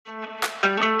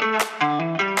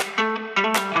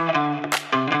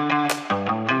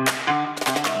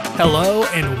Hello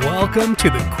and welcome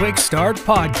to the Quick Start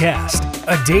Podcast,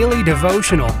 a daily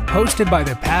devotional hosted by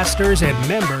the pastors and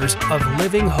members of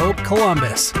Living Hope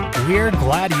Columbus. We're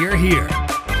glad you're here.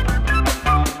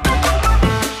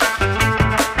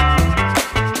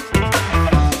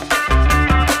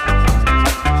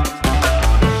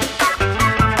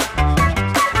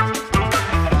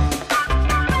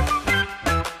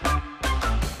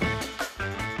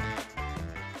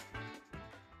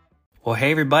 Well,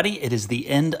 hey everybody, it is the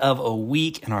end of a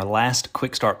week and our last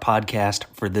Quick Start podcast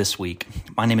for this week.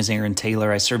 My name is Aaron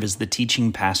Taylor. I serve as the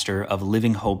teaching pastor of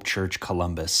Living Hope Church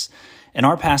Columbus. And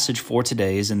our passage for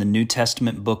today is in the New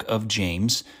Testament book of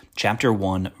James, chapter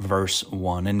 1, verse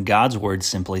 1. And God's word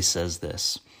simply says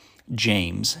this: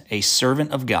 James, a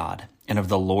servant of God and of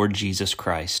the Lord Jesus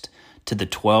Christ, to the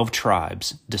 12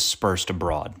 tribes dispersed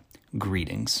abroad,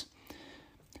 greetings.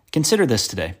 Consider this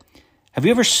today. Have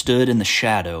you ever stood in the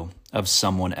shadow of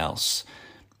someone else?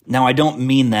 Now, I don't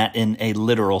mean that in a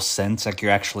literal sense, like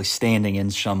you're actually standing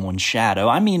in someone's shadow.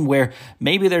 I mean where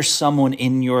maybe there's someone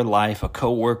in your life, a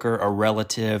coworker, a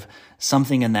relative,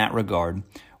 something in that regard,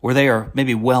 where they are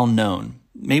maybe well known.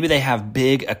 Maybe they have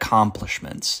big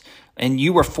accomplishments, and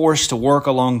you were forced to work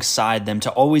alongside them,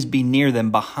 to always be near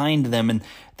them, behind them, and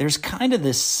there's kind of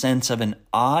this sense of an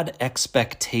odd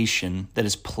expectation that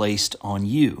is placed on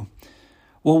you.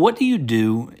 Well, what do you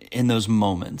do in those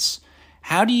moments?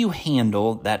 How do you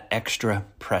handle that extra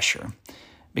pressure?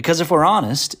 Because if we're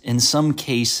honest, in some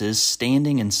cases,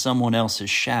 standing in someone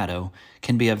else's shadow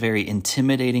can be a very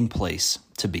intimidating place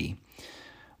to be.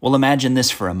 Well, imagine this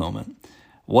for a moment.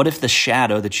 What if the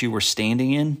shadow that you were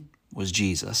standing in was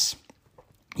Jesus?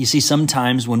 You see,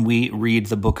 sometimes when we read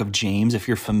the book of James, if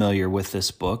you're familiar with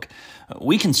this book,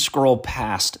 we can scroll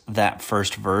past that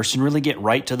first verse and really get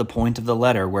right to the point of the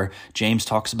letter where James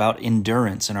talks about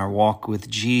endurance in our walk with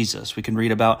Jesus. We can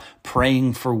read about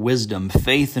praying for wisdom,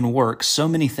 faith and work, so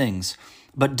many things.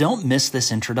 But don't miss this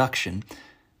introduction.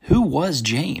 Who was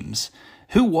James?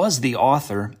 Who was the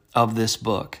author of this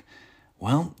book?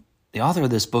 Well, the author of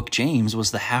this book, James,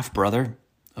 was the half-brother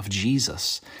of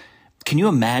Jesus. Can you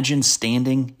imagine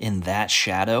standing in that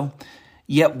shadow?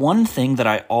 Yet one thing that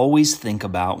I always think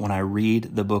about when I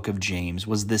read the book of James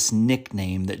was this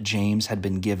nickname that James had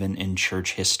been given in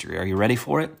church history. Are you ready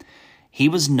for it? He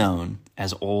was known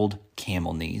as Old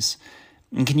Camel Knees.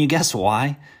 And can you guess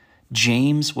why?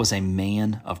 James was a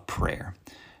man of prayer,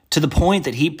 to the point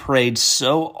that he prayed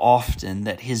so often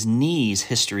that his knees,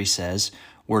 history says,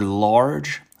 were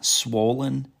large,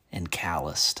 swollen, and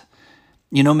calloused.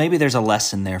 You know, maybe there's a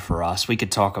lesson there for us. We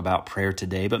could talk about prayer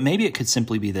today, but maybe it could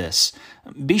simply be this.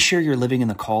 Be sure you're living in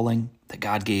the calling that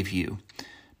God gave you.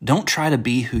 Don't try to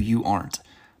be who you aren't,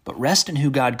 but rest in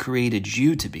who God created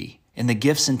you to be, in the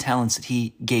gifts and talents that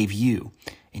He gave you,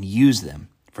 and use them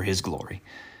for His glory.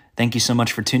 Thank you so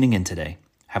much for tuning in today.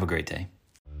 Have a great day.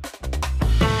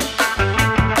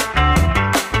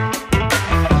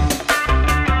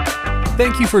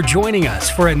 Thank you for joining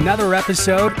us for another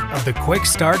episode of the Quick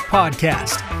Start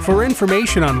Podcast. For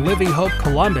information on Living Hope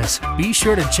Columbus, be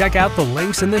sure to check out the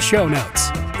links in the show notes.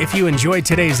 If you enjoyed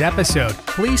today's episode,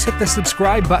 please hit the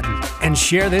subscribe button and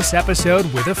share this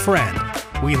episode with a friend.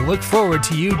 We look forward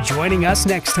to you joining us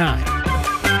next time.